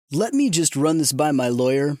"Let me just run this by my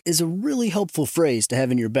lawyer" is a really helpful phrase to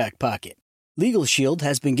have in your back pocket. Legal Shield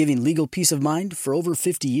has been giving legal peace of mind for over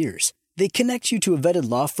 50 years. They connect you to a vetted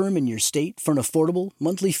law firm in your state for an affordable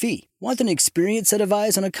monthly fee. Want an experienced set of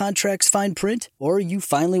eyes on a contract's fine print? Or you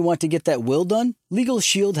finally want to get that will done? Legal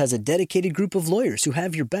Shield has a dedicated group of lawyers who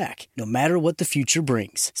have your back, no matter what the future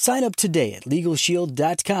brings. Sign up today at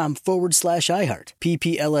LegalShield.com/iHeart.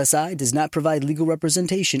 PPLSI does not provide legal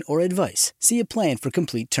representation or advice. See a plan for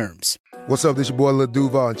complete terms. What's up, this your boy Lil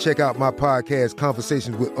Duval, and check out my podcast,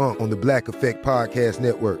 Conversations with Unc, on the Black Effect Podcast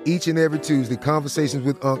Network. Each and every Tuesday, Conversations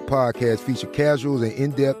with Unc podcast feature casual and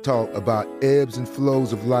in-depth talk about ebbs and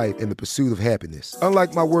flows of life and the pursuit of happiness.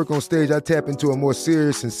 Unlike my work on stage, I tap into a more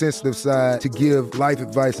serious and sensitive side to give life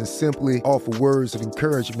advice and simply offer words of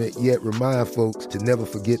encouragement, yet remind folks to never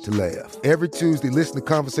forget to laugh. Every Tuesday, listen to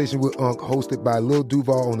Conversations with Unc, hosted by Lil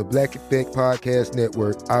Duval on the Black Effect Podcast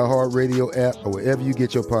Network, iHeartRadio app, or wherever you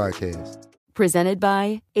get your podcasts. Presented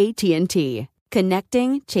by AT&T.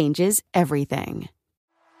 Connecting changes everything.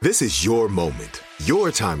 This is your moment,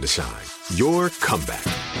 your time to shine, your comeback.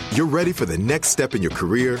 You're ready for the next step in your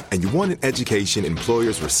career, and you want an education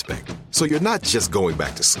employers respect. So you're not just going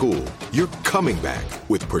back to school, you're coming back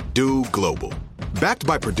with Purdue Global. Backed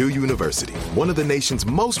by Purdue University, one of the nation's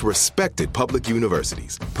most respected public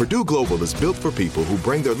universities, Purdue Global is built for people who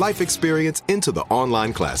bring their life experience into the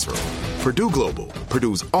online classroom. Purdue Global,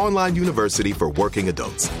 Purdue's online university for working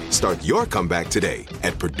adults. Start your comeback today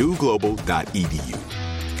at purdueglobal.edu.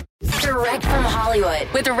 Direct from Hollywood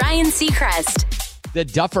with Ryan Seacrest. The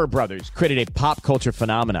Duffer Brothers created a pop culture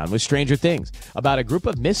phenomenon with Stranger Things about a group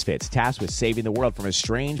of misfits tasked with saving the world from a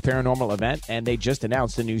strange paranormal event, and they just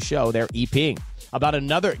announced a new show they're EPing about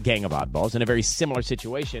another gang of oddballs in a very similar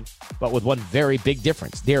situation, but with one very big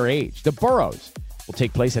difference: their age. The Burrows will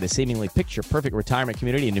take place at a seemingly picture-perfect retirement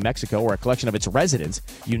community in New Mexico where a collection of its residents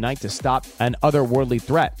unite to stop an otherworldly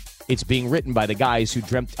threat. It's being written by the guys who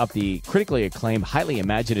dreamt up the critically acclaimed, highly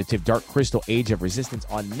imaginative Dark Crystal Age of Resistance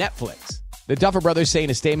on Netflix. The Duffer Brothers say in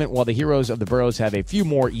a statement, while the heroes of the Burrows have a few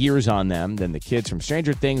more years on them than the kids from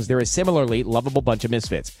Stranger Things, they're a similarly lovable bunch of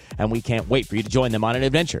misfits, and we can't wait for you to join them on an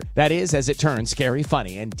adventure that is, as it turns, scary,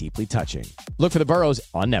 funny, and deeply touching. Look for the Burrows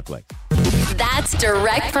on Netflix. That's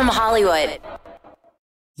direct from Hollywood.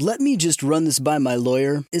 "Let me just run this by my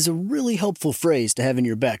lawyer" is a really helpful phrase to have in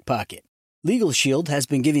your back pocket. Legal Shield has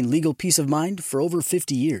been giving legal peace of mind for over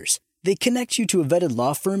 50 years. They connect you to a vetted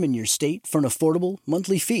law firm in your state for an affordable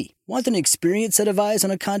monthly fee. Want an experienced set of eyes on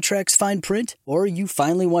a contract's fine print? Or you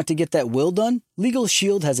finally want to get that will done? Legal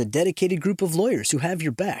Shield has a dedicated group of lawyers who have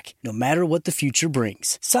your back, no matter what the future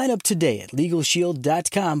brings. Sign up today at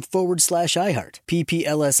LegalShield.com/iHeart.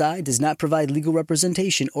 PPLSI does not provide legal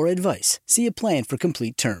representation or advice. See a plan for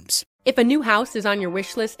complete terms. If a new house is on your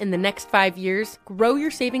wish list in the next 5 years, grow your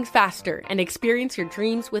savings faster and experience your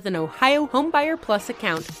dreams with an Ohio Homebuyer Plus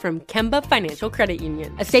account from Kemba Financial Credit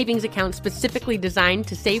Union. A savings account specifically designed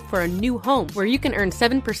to save for a new home, where you can earn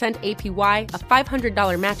 7% APY, a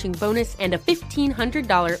 $500 matching bonus, and a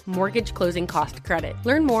 $1,500 mortgage closing cost credit.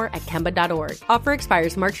 Learn more at Kemba.org. Offer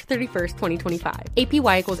expires March 31st, 2025.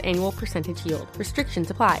 APY equals annual percentage yield. Restrictions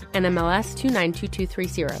apply. NMLS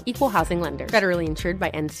 292230. Equal housing lender. Federally insured by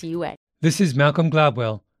NCUA. This is Malcolm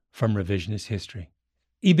Gladwell from Revisionist History.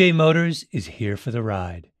 eBay Motors is here for the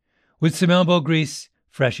ride. With some elbow grease,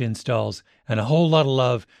 fresh installs, and a whole lot of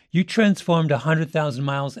love, you transformed 100,000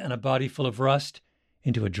 miles and a body full of rust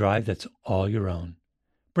into a drive that's all your own.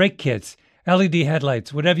 Brake kits, LED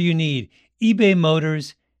headlights, whatever you need, eBay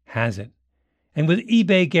Motors has it. And with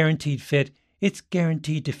eBay Guaranteed Fit, it's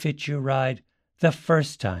guaranteed to fit your ride the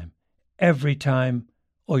first time, every time,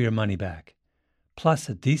 or your money back. Plus,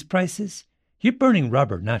 at these prices, you're burning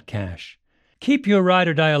rubber, not cash. Keep your ride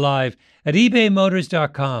or die alive at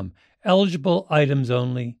ebaymotors.com. Eligible items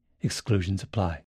only. Exclusions apply.